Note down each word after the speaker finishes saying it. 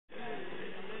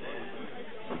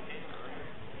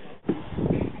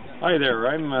Hi there,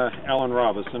 I'm Alan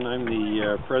Robison. I'm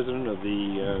the president of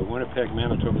the Winnipeg,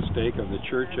 Manitoba Stake of the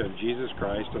Church of Jesus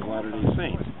Christ of Latter-day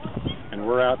Saints. And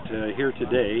we're out here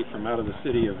today from out of the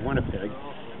city of Winnipeg.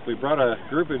 We brought a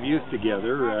group of youth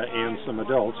together and some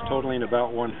adults, totaling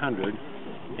about 100.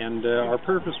 And our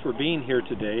purpose for being here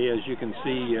today, as you can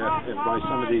see by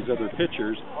some of these other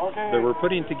pictures, that we're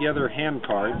putting together hand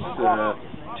cards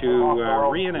to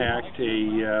reenact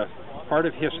a part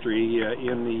of history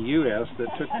in the U.S. that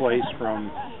took place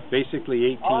from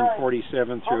basically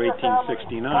 1847 through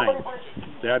 1869.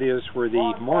 That is where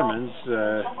the Mormons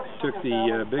took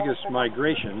the biggest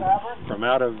migration from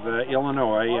out of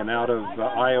Illinois and out of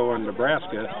Iowa and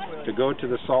Nebraska to go to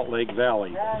the Salt Lake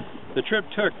Valley. The trip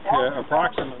took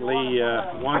approximately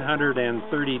 130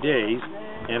 days,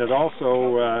 and it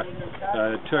also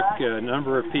took a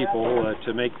number of people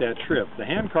to make that trip. The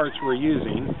hand carts we're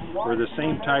using were the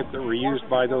same type that were used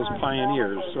by those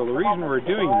pioneers. So the reason we're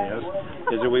doing this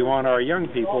is that we want our young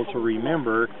people to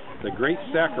remember the great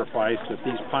sacrifice that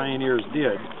these pioneers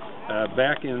did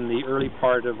back in the early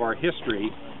part of our history,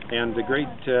 and the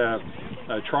great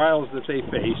trials that they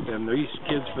faced. And these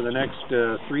kids, for the next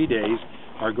 3 days,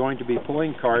 are going to be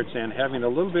pulling carts and having a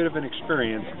little bit of an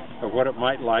experience of what it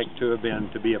might like to have been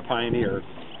to be a pioneer.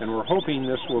 And we're hoping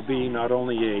this will be not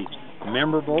only a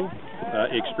memorable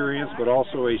experience, but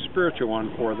also a spiritual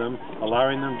one for them,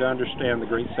 allowing them to understand the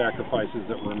great sacrifices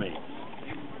that were made.